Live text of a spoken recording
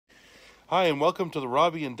Hi, and welcome to the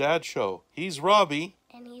Robbie and Dad show. He's Robbie.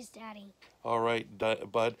 And he's Daddy. All right,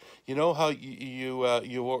 bud. You know how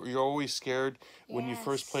you're always scared when you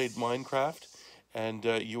first played Minecraft, and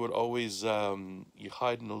you would always you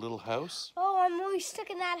hide in a little house. Oh, I'm always stuck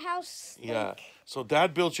in that house. Yeah. So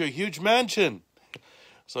Dad built you a huge mansion.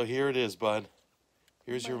 So here it is, bud.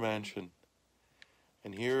 Here's your mansion.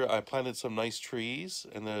 And here I planted some nice trees,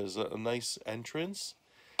 and there's a nice entrance,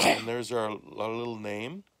 and there's our little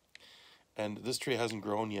name. And this tree hasn't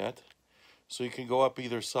grown yet, so you can go up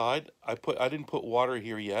either side. I didn't put water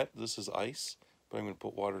here yet. This is ice, but I'm going to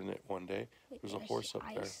put water in it one day. There's a horse up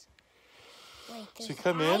there. Wait, so you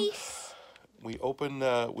come in. We open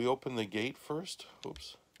the gate first.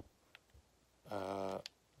 Oops.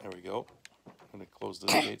 There we go. I'm going to close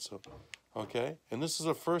this gate. So, okay. And this is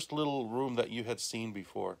the first little room that you had seen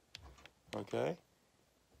before. Okay.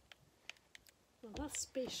 Well, that's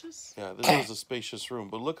spacious. Yeah, this is a spacious room.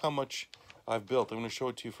 But look how much I've built. I'm going to show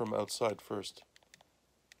it to you from outside first.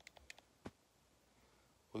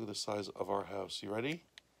 Look at the size of our house. You ready?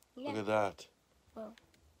 Yeah. Look at that. Whoa.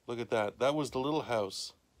 Look at that. That was the little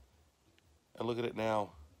house. And look at it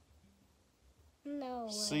now. No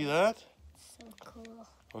way. See that? So cool.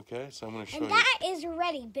 Okay, so I'm going to show you. And that is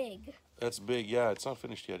already big. That's big. Yeah, it's not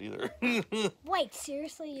finished yet either. Wait,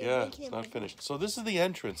 seriously? Yeah, it's not finished. So this is the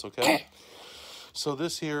entrance, okay? So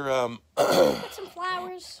this here... Got some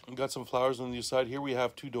flowers. Got some flowers on the side. Here we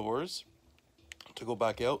have 2 doors to go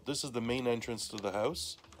back out. This is the main entrance to the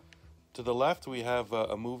house. To the left, we have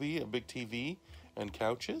a movie, a big TV, and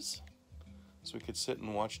couches. So we could sit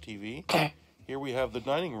and watch TV. Here we have the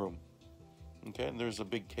dining room. Okay, and there's a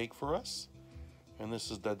big cake for us. And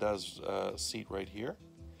this is Dada's seat right here.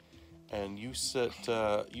 And you sit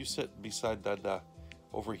beside Dada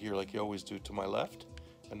over here like you always do, to my left.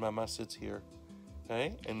 And Mama sits here.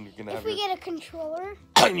 Okay, and you're gonna have. If we get a controller.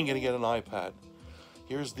 You're gonna get an iPad.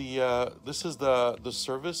 Here's the. This is the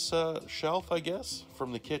service shelf, I guess,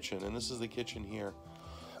 from the kitchen, and this is the kitchen here.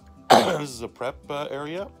 This is a prep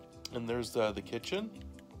area, and there's the kitchen.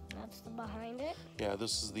 That's the behind it. Yeah,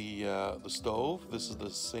 this is the stove. This is the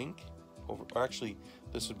sink. Actually,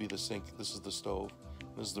 this would be the sink. This is the stove.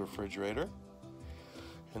 This is the refrigerator.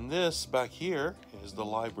 And this back here is the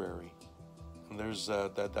library. And there's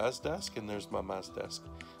Dada's desk, and there's Mama's desk.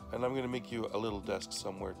 And I'm going to make you a little desk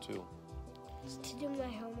somewhere, too. Just to do my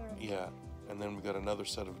homework. Yeah. And then we got another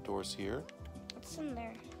set of doors here. What's in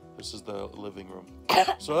there? This is the living room.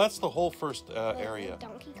 So that's the whole first area.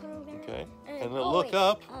 Donkey Kong there? Okay. And then look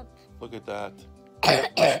up. Look at that.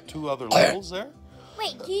 There's 2 other levels there.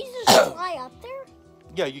 Wait, can you just fly up there?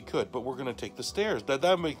 Yeah, you could, but we're going to take the stairs. That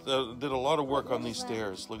did a lot of work on these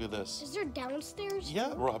stairs. Look at this. Is there downstairs?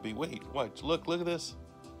 Yeah, Robbie, wait. Watch. Look at this.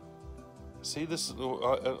 See, this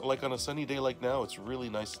like on a sunny day like now, it's really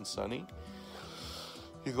nice and sunny.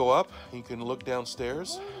 You go up, you can look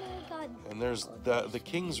downstairs. Oh my God. And there's the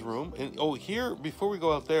king's room. And here, before we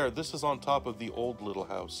go out there, this is on top of the old little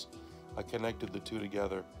house. I connected the 2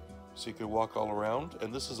 together. So you could walk all around.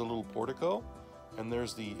 And this is a little portico. And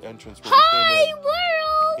there's the entrance where we came in. World!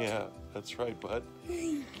 Yeah, that's right, bud.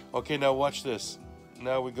 Okay, now watch this.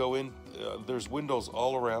 Now we go in. There's windows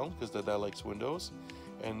all around because Dada likes windows.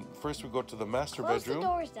 And first we go to the master bedroom.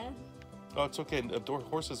 Close the doors, Dad. Oh, it's okay.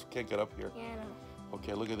 Horses can't get up here. Yeah, I know.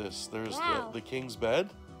 Okay, look at this. There's Wow. the king's bed.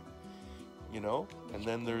 You know, and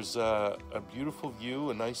then there's a beautiful view,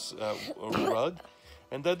 a nice rug.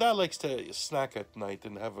 And Dada likes to snack at night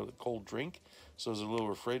and have a cold drink. So there's a little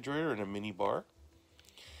refrigerator and a mini bar.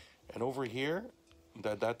 And over here,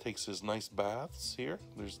 Dada takes his nice baths here.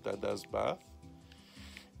 There's Dada's bath.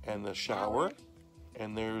 And the shower.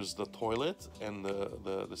 And there's the toilet and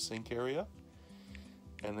the sink area.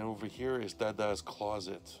 And then over here is Dada's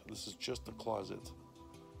closet. This is just the closet.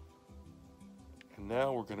 And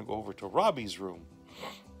now we're going to go over to Robbie's room.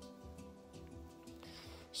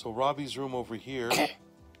 So Robbie's room over here.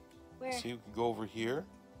 Where? So you can go over here,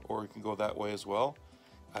 or you can go that way as well.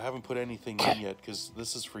 I haven't put anything in yet because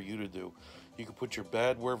this is for you to do. You can put your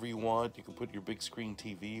bed wherever you want. You can put your big screen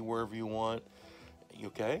TV wherever you want.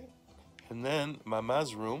 Okay? And then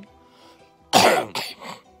Mama's room.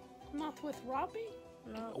 Not with Robbie?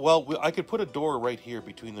 No. Well, I could put a door right here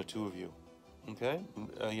between the 2 of you. Okay?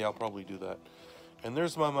 Yeah, I'll probably do that. And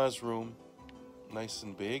there's Mama's room. Nice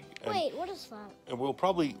and big. And, wait, what is that? And we'll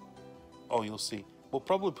probably... Oh, you'll see. We'll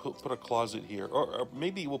probably put a closet here. Or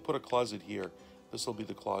maybe we'll put a closet here. This will be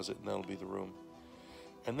the closet, and that'll be the room.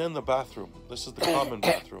 And then the bathroom. This is the common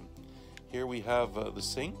bathroom. Here we have the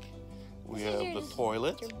sink. We have the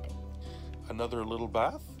toilet. Another little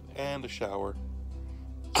bath. And a shower.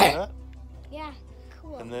 See that? Yeah,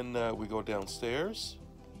 cool. And then we go downstairs.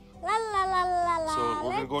 La la la la la. So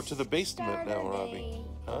we're gonna go Let's to the basement start now, our Robbie. day.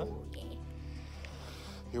 Huh? Okay.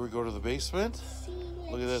 Here we go to the basement.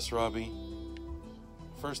 Look at this, Robbie.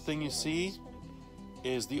 First thing you see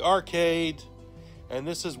is the arcade. And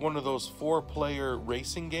this is one of those 4-player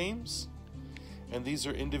racing games. And these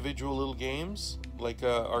are individual little games, like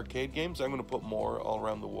arcade games. I'm going to put more all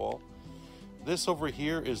around the wall. This over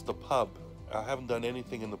here is the pub. I haven't done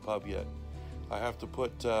anything in the pub yet. I have to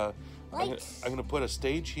put, I'm going to put a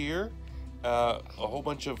stage here, a whole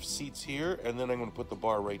bunch of seats here, and then I'm going to put the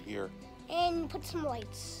bar right here. And put some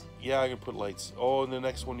lights. Yeah, I'm going to put lights. Oh, and the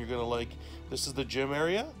next one you're going to like, this is the gym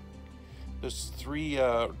area. There's 3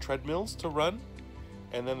 treadmills to run.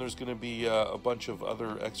 And then there's going to be a bunch of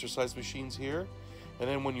other exercise machines here. And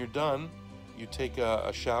then when you're done, you take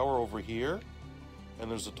a shower over here.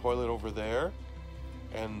 And there's a toilet over there.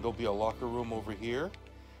 And there'll be a locker room over here.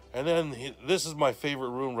 And then this is my favorite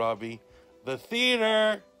room, Robbie. The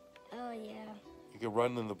theater. Oh, yeah. You can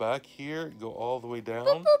run in the back here, go all the way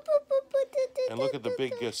down. And look at the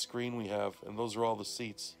big screen we have. And those are all the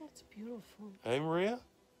seats. That's beautiful. Hey, Maria?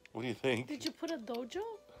 What do you think? Did you put a dojo?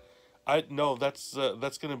 No, that's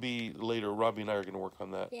going to be later. Robbie and I are going to work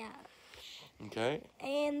on that. Yeah. Okay.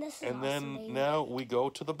 And this is And awesome, then baby. now we go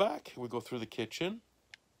to the back. We go through the kitchen.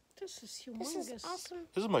 This is humongous. This is awesome.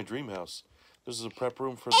 This is my dream house. This is a prep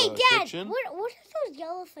room for Hey, the Dad, kitchen. what are those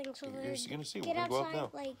yellow things over there? You're going to see. Get We're going to go out outside, now.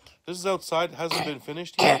 like... This is outside. Hasn't been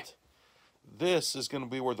finished yet. This is going to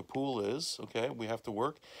be where the pool is. Okay. We have to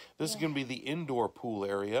work. This is going to be the indoor pool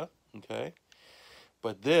area. Okay.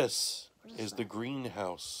 But this is the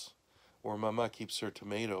greenhouse where Mama keeps her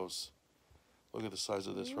tomatoes. Look at the size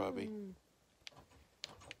of this, Robbie.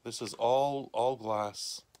 This is all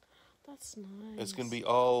glass. That's nice. It's going to be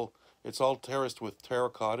it's all terraced with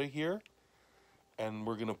terracotta here. And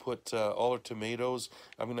we're going to put all our tomatoes.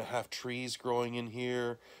 I'm going to have trees growing in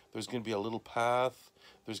here. There's going to be a little path.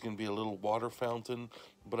 There's going to be a little water fountain.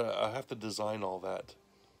 But I have to design all that.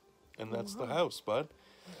 And that's the house, bud.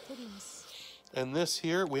 Goodness. And this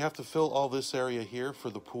here, we have to fill all this area here for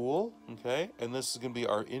the pool, okay? And this is going to be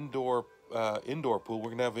our indoor pool. We're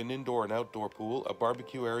going to have an indoor and outdoor pool, a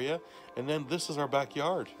barbecue area, and then this is our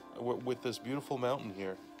backyard with this beautiful mountain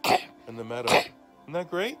here and the meadow. Isn't that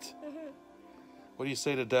great? What do you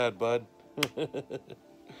say to Dad, bud?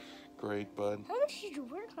 Great, bud. How much did you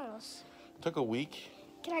work on this? Took a week.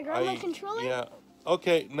 Can I grab my controller? Yeah.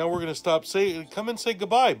 Okay, now we're going to stop. Come and say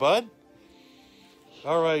goodbye, bud.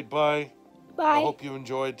 All right, bye. Bye. I hope you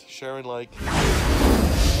enjoyed sharing like.